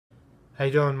How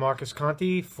you doing? Marcus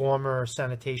Conte, former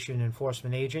sanitation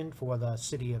enforcement agent for the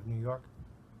city of New York.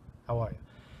 How are you?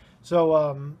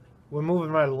 So we're moving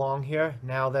right along here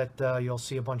now that you'll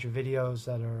see a bunch of videos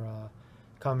that are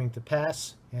coming to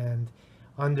pass, and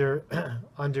under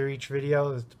under each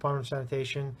video, the Department of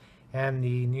Sanitation and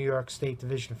the New York State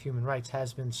Division of Human Rights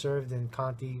has been served in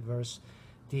Conte versus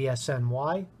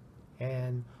DSNY,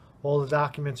 and all the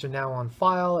documents are now on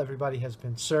file. Everybody has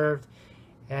been served,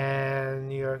 and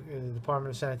New York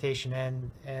Department of Sanitation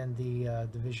and the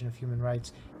Division of Human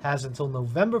Rights has until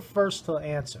November 1st to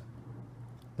answer.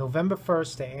 November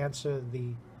 1st to answer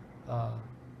the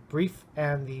brief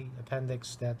and the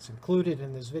appendix that's included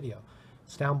in this video.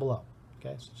 It's down below.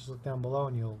 Okay, so just look down below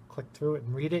and you'll click through it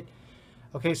and read it.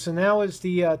 Okay, so now is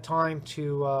the time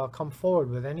to come forward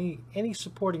with any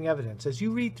supporting evidence. As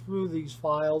you read through these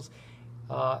files,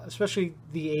 especially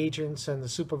the agents and the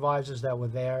supervisors that were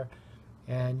there,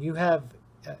 and you have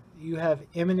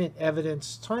imminent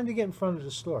evidence, time to get in front of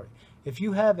the story. If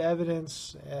you have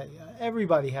evidence,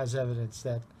 everybody has evidence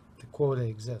that the quota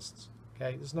exists.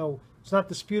 Okay, it's not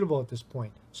disputable at this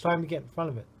point. It's time to get in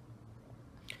front of it.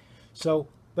 So,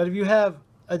 but if you have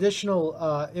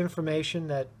additional information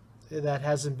that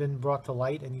hasn't been brought to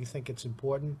light and you think it's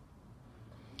important,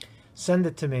 send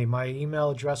it to me. My email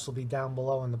address will be down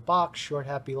below in the box,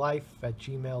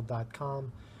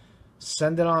 shorthappylife@gmail.com.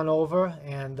 Send it on over,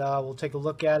 and we'll take a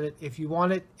look at it. If you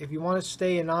want to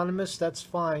stay anonymous, that's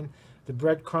fine. The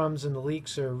breadcrumbs and the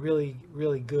leaks are really,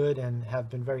 really good and have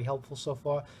been very helpful so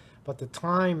far. But the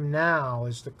time now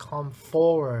is to come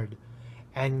forward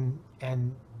and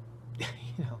you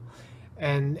know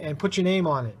and put your name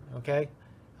on it. Okay.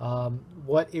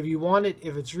 What if you want it?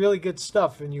 If it's really good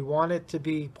stuff and you want it to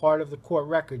be part of the court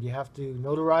record, you have to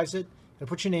notarize it and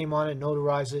put your name on it,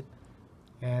 notarize it,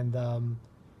 and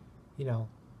you know,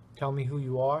 tell me who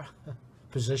you are,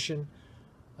 position.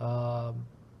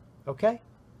 Okay.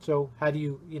 So how do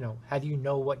you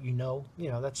know what you know?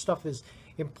 That stuff is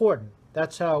important.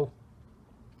 That's the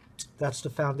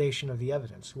foundation of the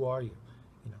evidence. Who are you?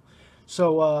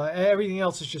 So everything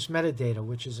else is just metadata,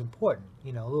 which is important.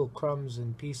 Little crumbs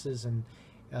and pieces and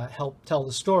help tell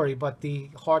the story. But the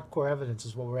hardcore evidence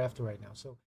is what we're after right now. So.